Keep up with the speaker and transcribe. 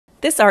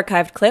This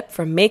archived clip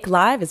from Make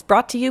Live is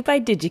brought to you by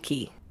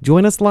DigiKey.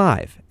 Join us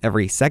live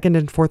every second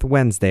and fourth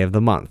Wednesday of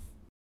the month.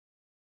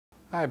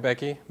 Hi,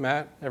 Becky,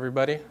 Matt,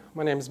 everybody.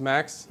 My name is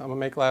Max. I'm a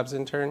Make Labs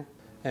intern,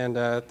 and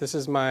this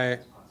is my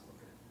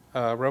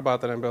robot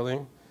that I'm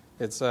building.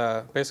 It's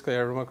basically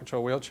a remote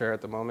control wheelchair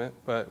at the moment,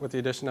 but with the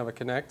addition of a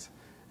Kinect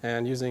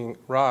and using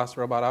ROS,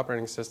 Robot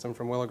Operating System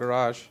from Willow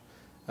Garage,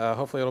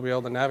 hopefully it'll be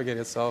able to navigate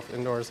itself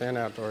indoors and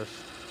outdoors.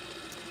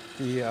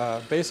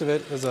 The base of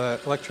it is an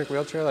electric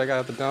wheelchair that I got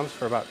at the dumps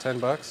for about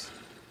 $10,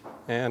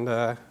 and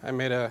I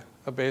made a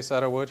base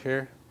out of wood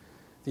here.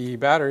 The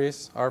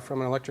batteries are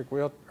from an electric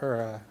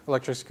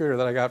scooter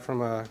that I got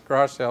from a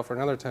garage sale for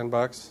another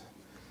 $10.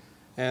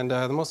 And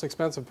the most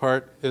expensive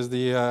part is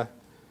the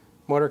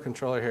motor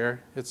controller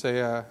here. It's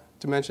a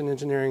Dimension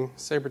Engineering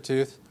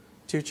Sabertooth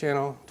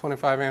 2-channel,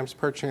 25 amps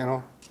per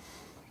channel.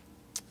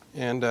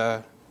 And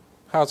how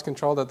it's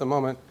controlled at the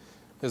moment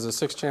is a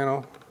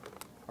 6-channel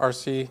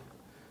RC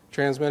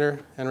transmitter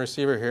and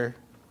receiver here,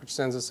 which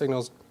sends the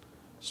signals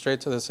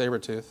straight to the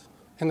Sabertooth.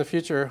 In the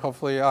future,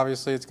 hopefully,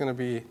 obviously, it's going to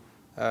be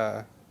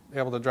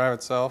able to drive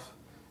itself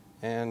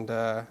and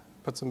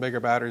put some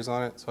bigger batteries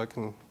on it so it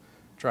can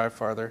drive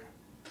farther.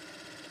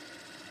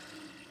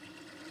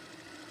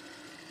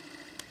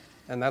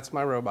 And that's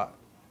my robot.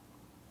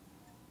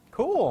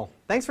 Cool.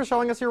 Thanks for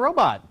showing us your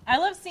robot. I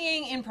love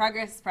seeing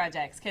in-progress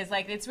projects because,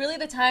 like, it's really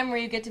the time where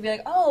you get to be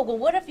like, oh, well,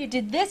 what if you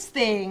did this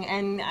thing?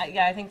 And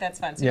yeah, I think that's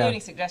fun. So if you have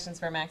any suggestions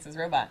for Max's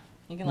robot,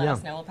 you can let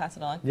us know. We'll pass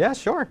it on. Yeah,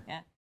 sure.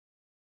 Yeah.